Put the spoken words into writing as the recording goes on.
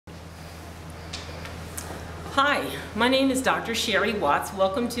Hi, my name is Dr. Sherry Watts.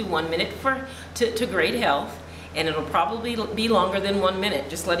 Welcome to 1 Minute to Great Health, and it'll probably be longer than 1 minute,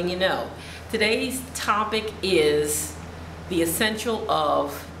 just letting you know. Today's topic is the essential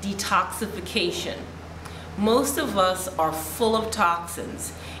of detoxification. Most of us are full of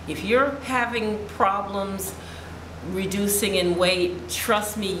toxins. If you're having problems reducing in weight,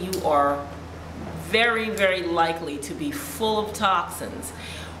 trust me, you are very, very likely to be full of toxins.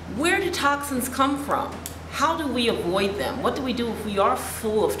 Where do toxins come from? How do we avoid them? What do we do if we are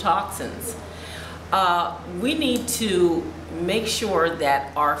full of toxins? We need to make sure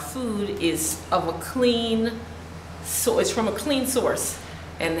that our food is of a clean, so it's from a clean source.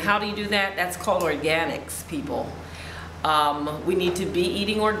 And how do you do that? That's called organics, people. We need to be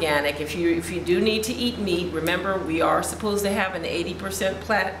eating organic. If you do need to eat meat, remember we are supposed to have an 80%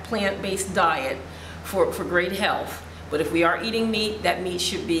 plant-based diet for great health. But if we are eating meat, that meat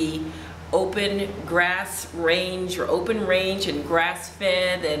should be open grass range or open range and grass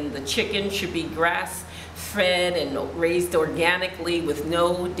fed, and the chicken should be grass fed and raised organically with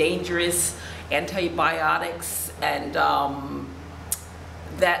no dangerous antibiotics and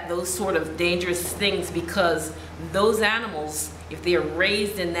those sort of dangerous things, because those animals, if they are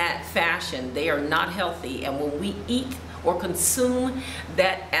raised in that fashion, they are not healthy, and when we eat or consume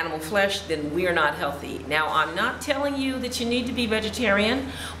that animal flesh, then we are not healthy. Now, I'm not telling you that you need to be vegetarian,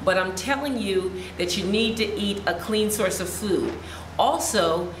 but I'm telling you that you need to eat a clean source of food.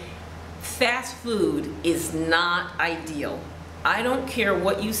 Also, fast food is not ideal. I don't care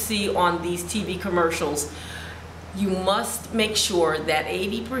what you see on these TV commercials. You must make sure that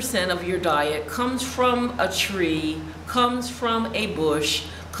 80% of your diet comes from a tree, comes from a bush,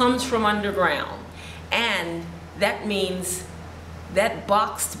 comes from underground. And that means that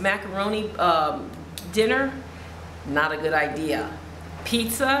boxed macaroni dinner, not a good idea.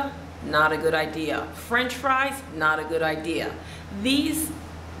 Pizza, not a good idea. French fries, not a good idea. These,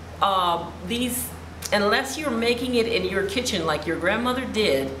 unless you're making it in your kitchen like your grandmother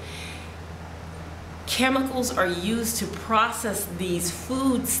did, chemicals are used to process these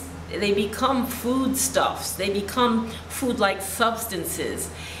foods. They become foodstuffs. They become food-like substances.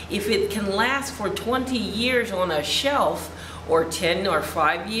 If it can last for 20 years on a shelf, or 10 or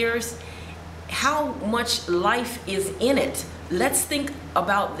 5 years, how much life is in it? Let's think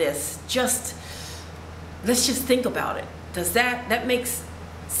about this. Let's just think about it. Does that makes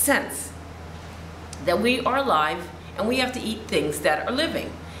sense? That we are alive and we have to eat things that are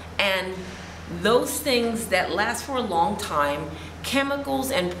living. And those things that last for a long time,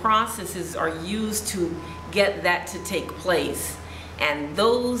 chemicals and processes are used to get that to take place. And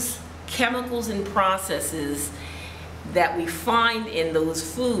those chemicals and processes that we find in those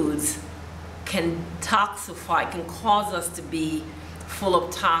foods can toxify, can cause us to be full of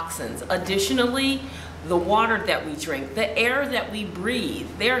toxins. Additionally, the water that we drink, the air that we breathe,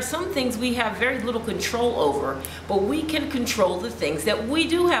 there are some things we have very little control over, but we can control the things that we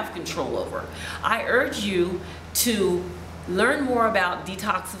do have control over. I urge you to learn more about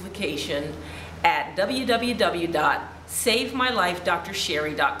detoxification at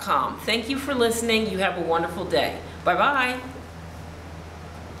www.savemylifedrsherry.com. Thank you for listening. You have a wonderful day. Bye-bye.